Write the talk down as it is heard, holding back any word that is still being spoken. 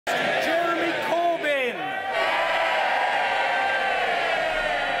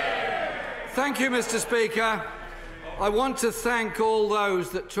Thank you, Mr. Speaker. I want to thank all those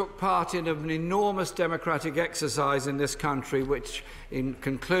that took part in an enormous democratic exercise in this country, which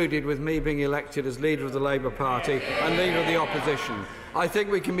concluded with me being elected as leader of the Labour Party and leader of the opposition. I think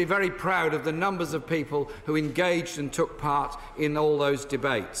we can be very proud of the numbers of people who engaged and took part in all those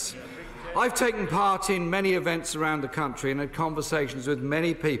debates. I've taken part in many events around the country and had conversations with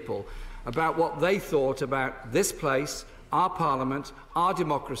many people about what they thought about this place, our Parliament, our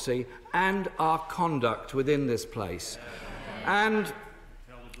democracy and our conduct within this place. And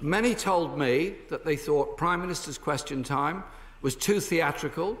many told me that they thought Prime Minister's Question Time was too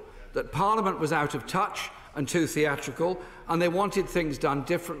theatrical, that Parliament was out of touch and too theatrical, and they wanted things done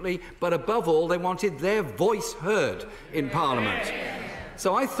differently, but above all they wanted their voice heard in Parliament.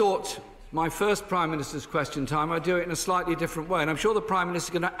 So I thought my first Prime Minister's Question Time, I'd do it in a slightly different way. And I'm sure the Prime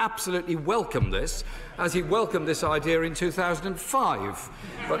Minister is going to absolutely welcome this, as he welcomed this idea in 2005.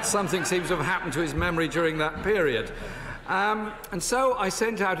 But something seems to have happened to his memory during that period. And so I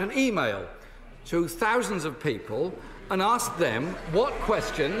sent out an email to thousands of people and asked them what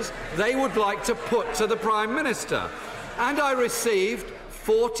questions they would like to put to the Prime Minister. And I received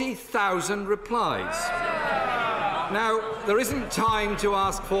 40,000 replies. Now, there isn't time to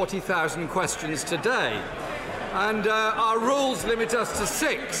ask 40,000 questions today, and our rules limit us to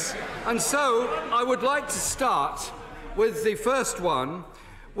 6. And so I would like to start with the first one,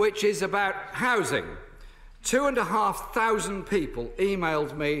 which is about housing. 2,500 people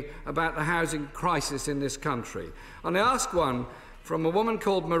emailed me about the housing crisis in this country. And I asked one from a woman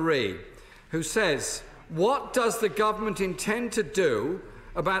called Marie, who says, "What does the government intend to do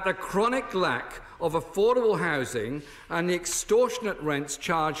about the chronic lack of affordable housing and the extortionate rents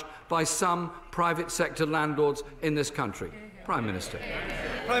charged by some private sector landlords in this country?" Prime Minister.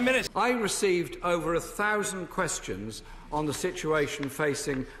 Prime Minister. I received over 1,000 questions on the situation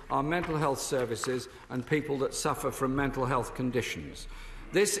facing our mental health services and people that suffer from mental health conditions.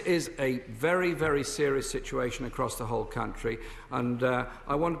 This is a very, very serious situation across the whole country, and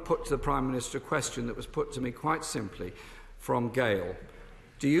I want to put to the Prime Minister a question that was put to me quite simply from Gail.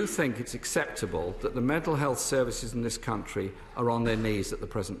 Do you think it's acceptable that the mental health services in this country are on their knees at the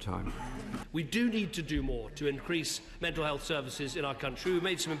present time? We do need to do more to increase mental health services in our country. We've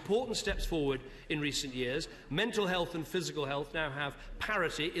made some important steps forward in recent years. Mental health and physical health now have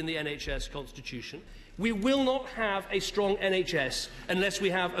parity in the NHS constitution. We will not have a strong NHS unless we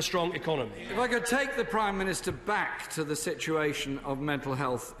have a strong economy. If I could take the Prime Minister back to the situation of mental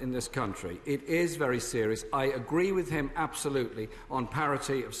health in this country. It is very serious. I agree with him absolutely on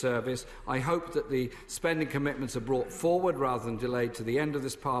parity of service. I hope that the spending commitments are brought forward rather than delayed to the end of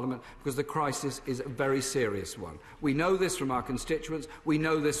this Parliament, because the crisis is a very serious one. We know this from our constituents. We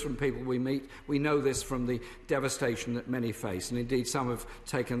know this from people we meet. We know this from the devastation that many face, and indeed some have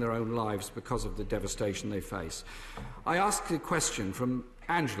taken their own lives because of the devastation they face. I asked a question from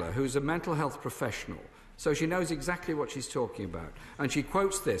Angela, who's a mental health professional, so she knows exactly what she's talking about. And she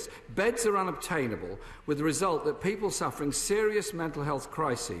quotes this: "Beds are unobtainable, with the result that people suffering serious mental health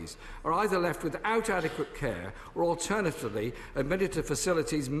crises are either left without adequate care or alternatively admitted to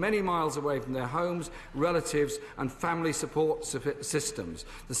facilities many miles away from their homes, relatives and family support systems.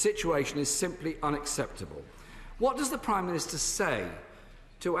 The situation is simply unacceptable." What does the Prime Minister say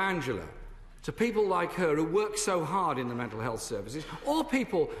to Angela, to people like her who work so hard in the mental health services, or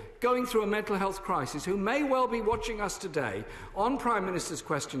people going through a mental health crisis who may well be watching us today on Prime Minister's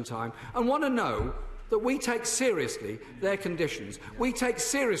Question Time and want to know that we take seriously their conditions, we take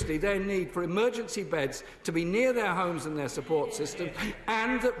seriously their need for emergency beds to be near their homes and their support system,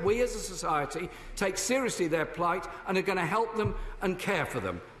 and that we as a society take seriously their plight and are going to help them and care for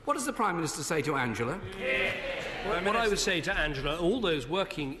them? What does the Prime Minister say to Angela? What I would say to Angela, all those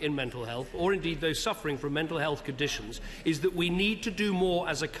working in mental health, or indeed those suffering from mental health conditions, is that we need to do more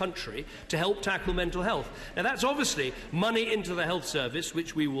as a country to help tackle mental health. Now, that's obviously money into the health service,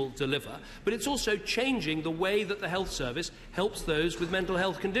 which we will deliver, but it's also changing the way that the health service helps those with mental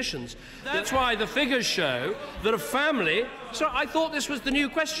health conditions. That's why the figures show that a family... Sorry, I thought this was the new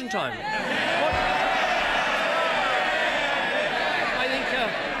Question Time.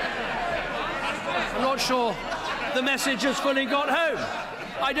 I'm not sure the message has fully got home.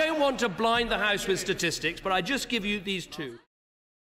 I don't want to blind the House with statistics, but I just give you these two.